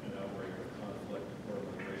an outbreak of conflict or a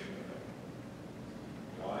migration event.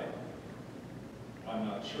 Why? I'm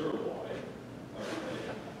not sure why, okay,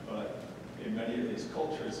 but in many of these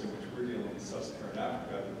cultures in which we're dealing in sub-Saharan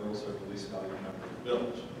Africa, the girls are the least valued member of the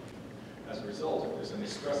village. As a result, if there's any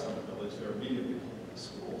stress on the village, they're immediately pulled to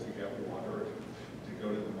school to get water, to go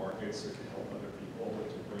to the markets, or to help other people, or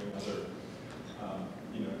to bring other,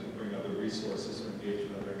 to bring other resources or engage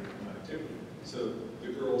in other activity. So the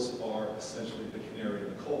girls are essentially the canary in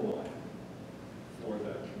the coal mine for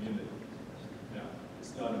that community. Now,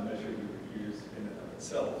 it's not a measure we would use in and of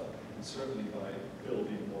itself, and certainly by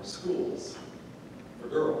building more schools for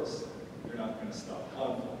girls, you're not going to stop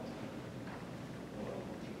conflict. Well,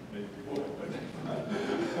 maybe you would, but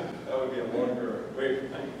that would be a longer way from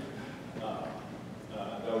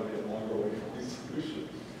that would be a longer way from the solution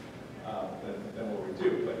than what we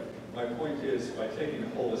do. But my point is, by taking a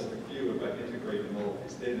holistic view and by integrating all of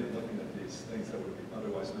these data and looking at these things that would be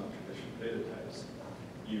otherwise non-traditional data types,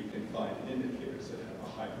 you can find indicators that have a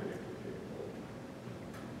high predictive capability.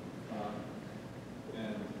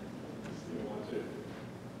 And you want to.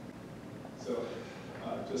 So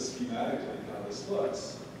just schematically how this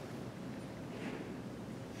looks.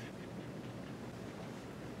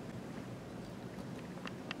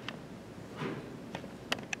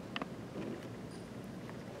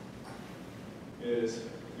 Is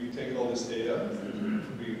we take all this data,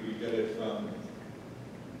 we get it from,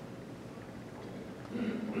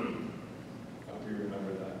 hope you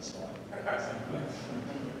remember that slide.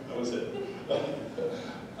 That was it.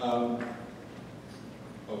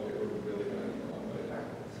 Okay, we're really going a long way.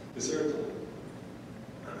 Is there a tool?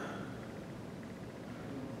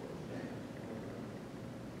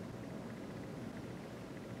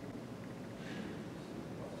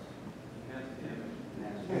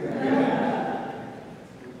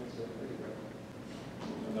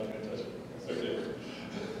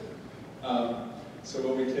 So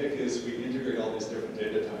what we take is we integrate all these different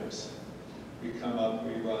data types. We come up,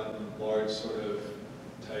 we run large sort of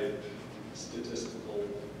type statistical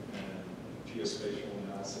and geospatial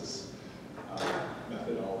analysis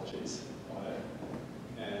methodologies on it.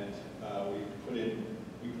 And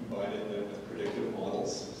we combine it then with predictive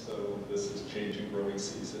models. So this is change in growing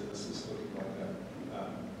season. This is looking like an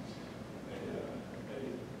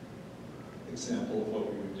example of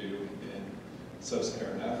what we would do in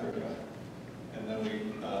sub-Saharan Africa. And then we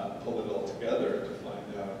pull it all together to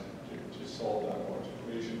find out, to solve that large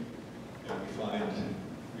equation. And we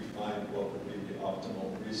find what would be the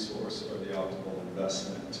optimal resource or the optimal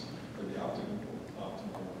investment or the optimal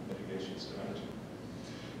mitigation strategy.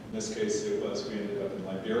 In this case, we ended up in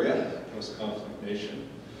Liberia, post-conflict nation,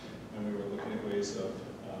 and we were looking at ways of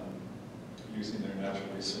using their natural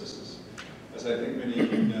resources. As I think many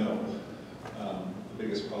of you know, the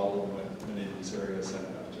biggest problem with many of these areas that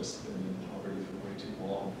have just been in poverty for way too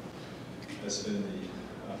long has been the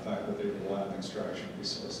fact that they rely on extraction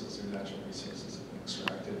resources. Their natural resources have been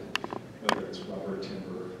extracted, whether it's rubber,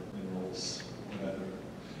 timber, minerals, whatever.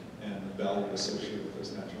 And the value associated with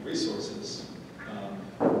those natural resources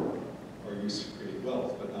are used to create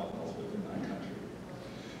wealth, but not wealth within that country.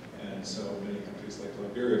 And so many countries like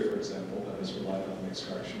Liberia, for example, that has relied on the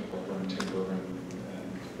extraction of rubber and timber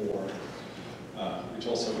and ore, which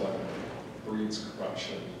also breeds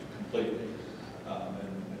corruption completely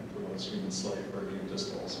and promotes human slavery and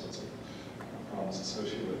just all sorts of problems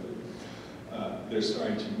associated with it. They're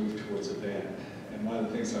starting to move towards a ban. And one of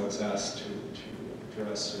the things I was asked to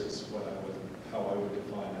address is how I would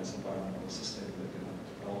define as environmental sustainable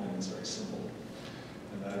economic development. It's very simple.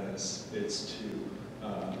 And that is, it's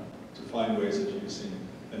to find ways of using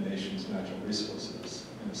a nation's natural resources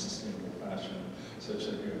in a sustainable fashion such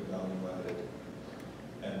that you have value added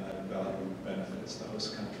and that value benefits the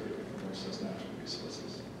host country from which those natural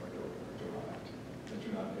resources are derived, that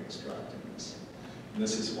you're not extracting this. And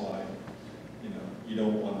this is why, you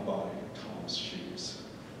don't want to buy Tom's shoes.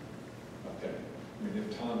 Okay? I mean,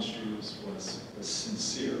 if Tom's shoes was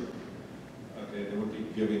sincere, okay, they would be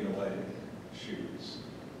giving away shoes.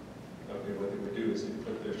 Okay, what they would do is they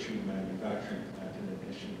put their shoe manufacturing plant in a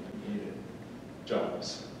nation that needed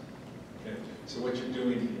jobs. Okay? So what you're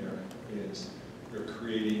doing here is you're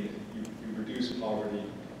creating, you reduce poverty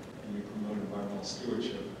and you promote environmental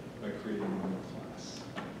stewardship by creating a middle class.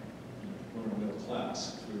 You promote a middle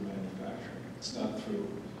class through manufacturing. It's not through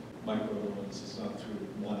microloans, it's not through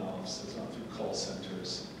one-offs, it's not through call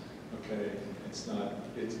centers, okay? It's not,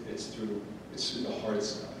 it's through the hard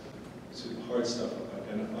stuff. It's through the hard stuff of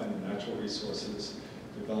identifying the natural resources,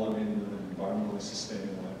 developing them in an environmentally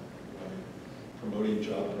sustainable way, promoting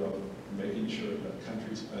job growth, making sure that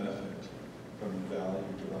countries benefit from the value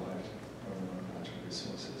derived from our natural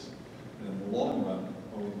resources. And in the long run,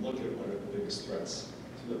 when we look at what are the biggest threats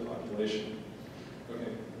to the population,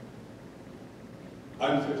 okay,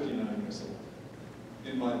 I'm 59 years old.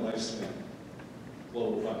 In my lifespan,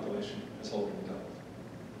 global population has already doubled.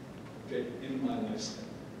 Okay, in my lifespan.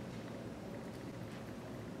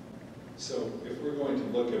 So if we're going to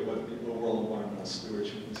look at what the overall environmental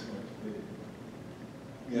stewardship is going to be,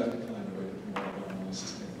 we have to find a way to promote environmentally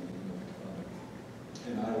sustainable economic development.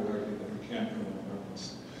 And I would argue that we can't promote environmental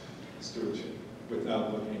stewardship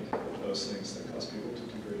without looking at those things that cause people to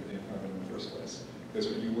degrade the environment in the first place. Because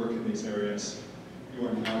when you work in these areas, you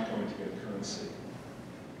are not going to get currency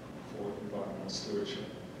for environmental stewardship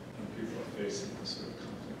when people are facing the sort of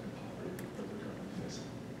conflict and poverty that we're currently facing.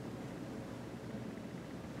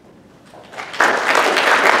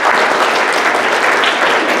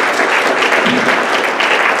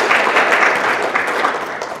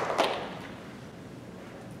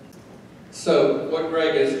 So what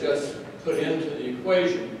Greg has just put into the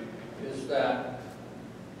equation is that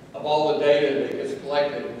of all the data that gets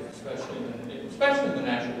collected, especially in the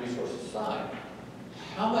natural resources side,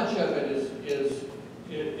 how much of it is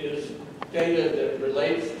data that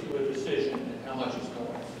relates to a decision and how much is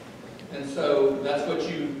noise? And so that's what's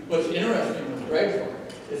interesting with Greg's work,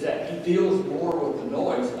 is that he deals more with the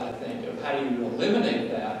noise, I think, of how you eliminate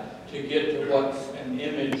that to get to what's an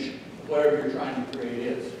image, whatever you're trying to create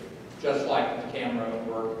is. Just like the camera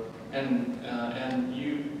work. And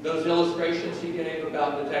those illustrations he gave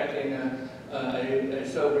about detecting a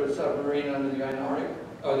submarine under the Antarctic,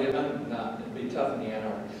 or it'd be tough in the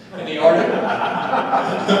Antarctic. In the Arctic,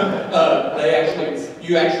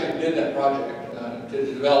 you actually did that project to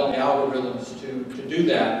develop the algorithms to do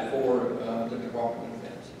that for the Department of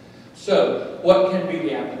Defense. So, what can be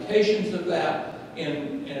the applications of that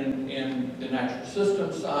in the natural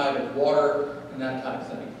system side of water and that type of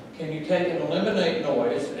thing? Can you take and eliminate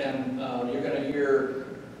noise? And you're going to hear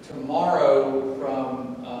tomorrow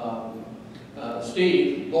from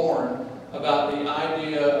Steve Bourne about the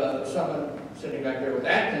idea of someone sitting back there with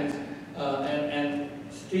Atkins, and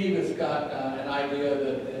Steve has got an idea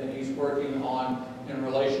that he's working on in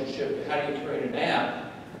relationship to how do you create an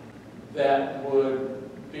app that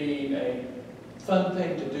would be a fun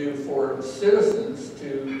thing to do for citizens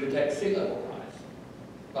to detect sea level rise.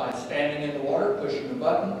 By standing in the water, pushing a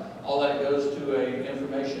button, all that goes to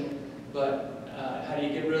information, but how do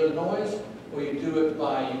you get rid of the noise? Well, you do it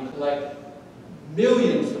by, you collect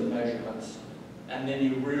millions of measurements, and then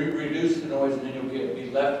you reduce the noise, and then you'll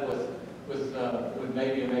be left with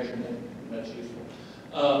maybe a measurement that's useful.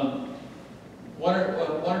 One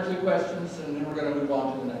or two questions, and then we're going to move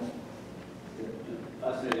on to the next one.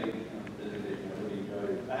 Fascinating presentation, I really enjoyed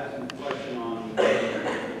it. I have some question on the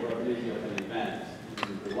probability of an event.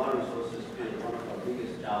 The water resources field, one of our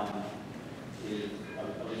biggest challenges is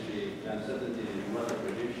obviously the uncertainty in weather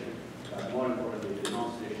prediction, but more importantly, the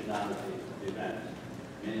non-stationality of the event,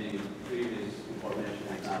 meaning previous information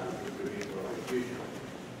is not able to predict or future.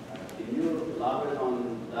 Can you elaborate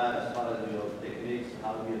on that as far as your techniques,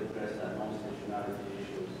 how do you address that non-stationality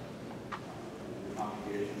issues, the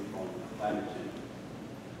complication from climate change?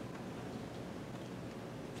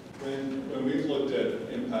 When we've looked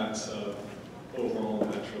at impacts of overall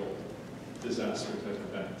natural disaster type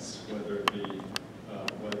events, whether it be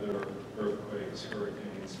weather, earthquakes,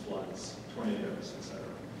 hurricanes, floods, tornadoes, etc.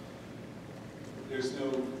 There's no,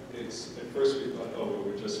 at first we thought, oh, it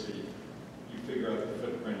would just be, you figure out the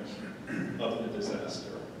footprint of the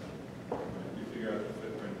disaster, right? You figure out the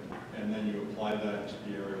footprint, and then you apply that to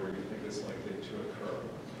the area where you think it's likely to occur.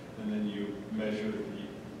 And then you measure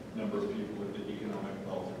the number of people with the economic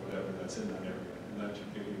wealth or whatever that's in that area. And that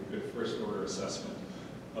should give you a good first order assessment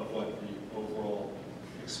of what the overall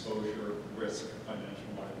exposure, risk,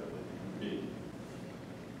 financial liability would be.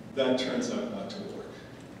 That turns out not to work.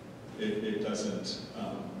 It doesn't,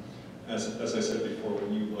 as I said before,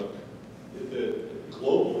 when you look,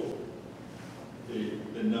 globally,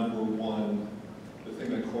 the number one, the thing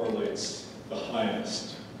that correlates the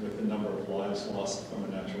highest with the number of lives lost from a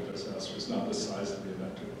natural disaster is not the size of the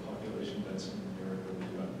event or the population density in the area where the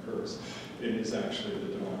event occurs. It is actually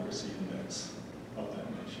the democracy index of that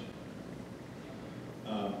nation.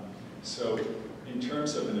 So in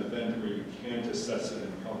terms of an event where you can't assess it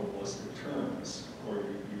in probabilistic terms, or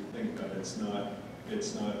you think that it's not the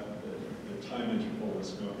time interval is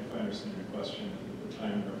going, if I understand your question, the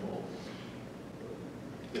time interval,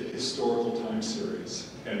 the historical time series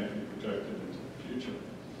can be projected into the future.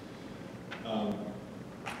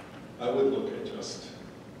 I would look at just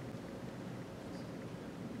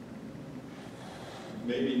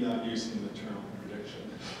maybe not using the term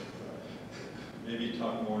prediction, maybe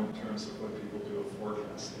talk more in terms of what people do of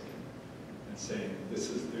forecasting and saying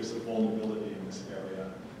there's a vulnerability in this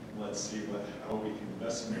area. Let's see how we can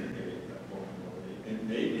best mitigate that vulnerability, and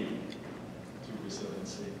maybe through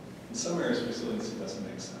resiliency. In some areas, resiliency doesn't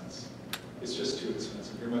make sense. It's just too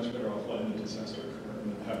expensive. You're much better off letting the disaster occur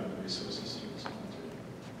than having the resources to respond to it.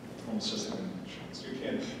 Almost just having insurance.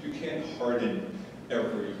 You can't harden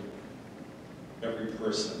every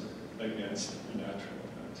person against a natural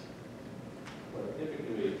event. Well,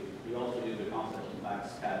 typically, we also use the concept of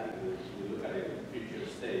max scattering. We look at a future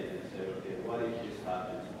state and say, okay, what if this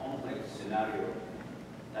happens? Almost like a scenario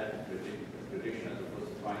type of prediction as opposed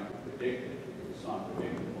to trying to predict it because it's so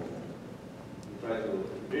unpredictable. We try to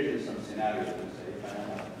envision some scenarios and say, if I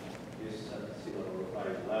don't have this at the sea level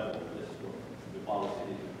rise level, this is what the policy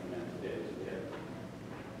needs to implement today. So we have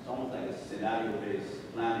it's almost like a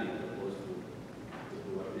scenario-based planning as opposed to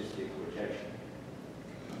realistic projection.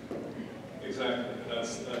 Exactly.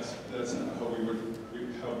 That's how we would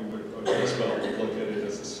approach it as well. We look at it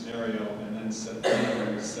as a scenario and then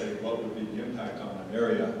say what would be the impact on an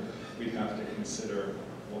area. We have to consider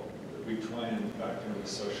what we try and factor in the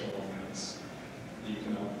social elements, the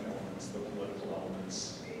economic elements, the political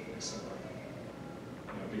elements, etc.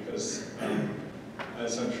 Because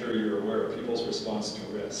as I'm sure you're aware, people's response to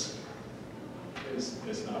risk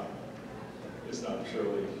is not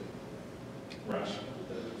purely rational.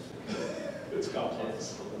 It's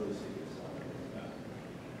complex. Yeah.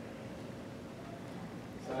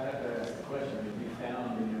 So I have to ask the question, have you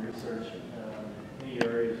found in your research any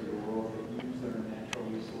areas of the world that use their natural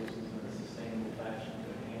resources in a sustainable fashion to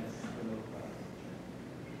enhance the middle class?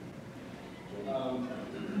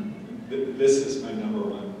 This is my number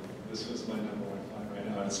one. This was my number one find right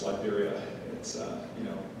now. It's Liberia. It's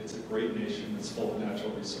it's a great nation. It's full of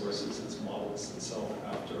natural resources. It's models itself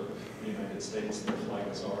after the United States. Their flag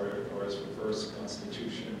is ours reverse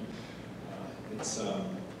constitution. It's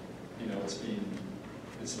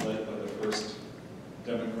led by the first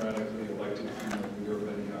democratically elected female leader of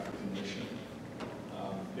any African nation.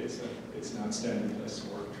 It's an outstanding place to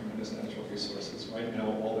work. Tremendous natural resources. Right now,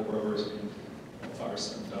 all the rubber is being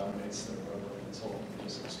Firestone dominates the rubber. It's all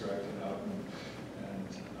just extracted out and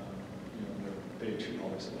they're paid $2 a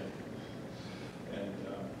day. And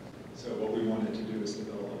so what we wanted to do is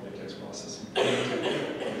develop a latex processing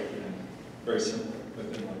very simple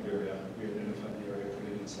within Liberia. We identified the area, put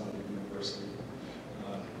it inside the university,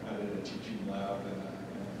 added a teaching lab and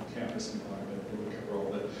a campus environment, we look at all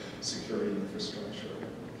the security infrastructure,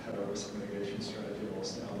 had our risk mitigation strategy all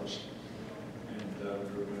established. And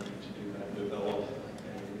we were going to do that, develop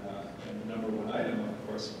and the number one item, of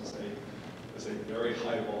course, was a very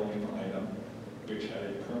high volume item, which had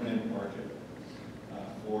a permanent market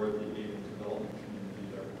for the aid and development community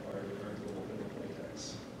that required a very little bit of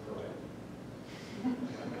latex per item.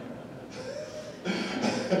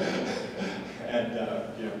 And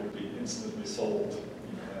would be instantly sold.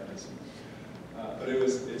 But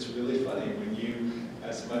it's really funny when you,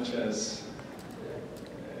 as much as,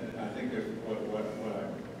 I think what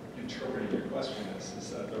I'm interpreting your question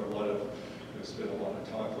is that there's been a lot of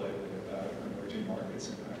talk lately about emerging markets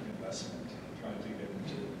impact investment, trying to get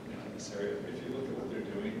into this area. If you look at what they're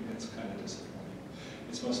doing, it's kind of disappointing.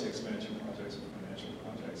 It's mostly expansion projects and financial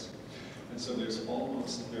projects. And so there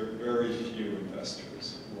are very few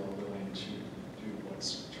investors who are willing to do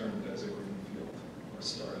what's termed as a greenfield or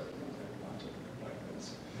start a project like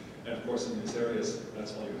this. And of course, in these areas,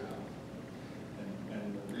 that's all you have.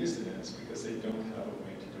 And the reason is because they don't have a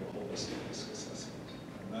way to do a holistic risk assessment.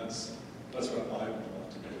 And that's what I would love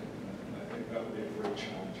to do. And I think that would be a great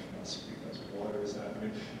challenge for us because water is that. I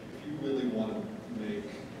mean, if you really want to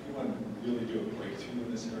really do a breakthrough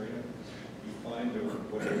in this area, you find a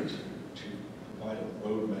way to provide a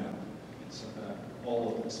roadmap so that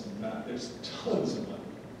all of this, there's tons of money,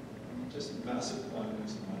 just massive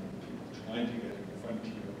quantities of money, people trying to get in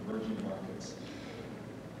frontier emerging markets.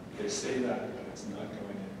 They say that, but it's not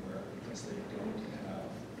going anywhere because they don't have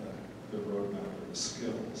the roadmap or the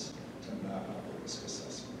skills to map out the risk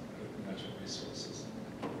assessment of the natural resources.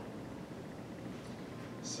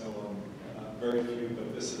 So very few, but I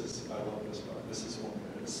love this part. This is one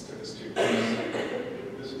that took us 2 years.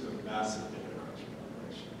 This was a massive data collection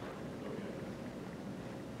operation.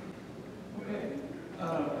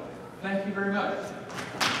 Thank you very much.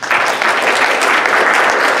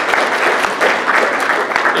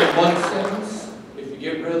 In one sentence, if you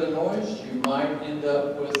get rid of the noise, you might end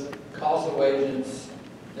up with causal agents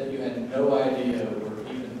that you had no idea were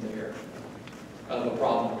even there of a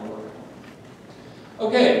problem to work on.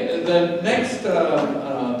 Okay, the next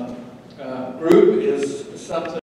group is something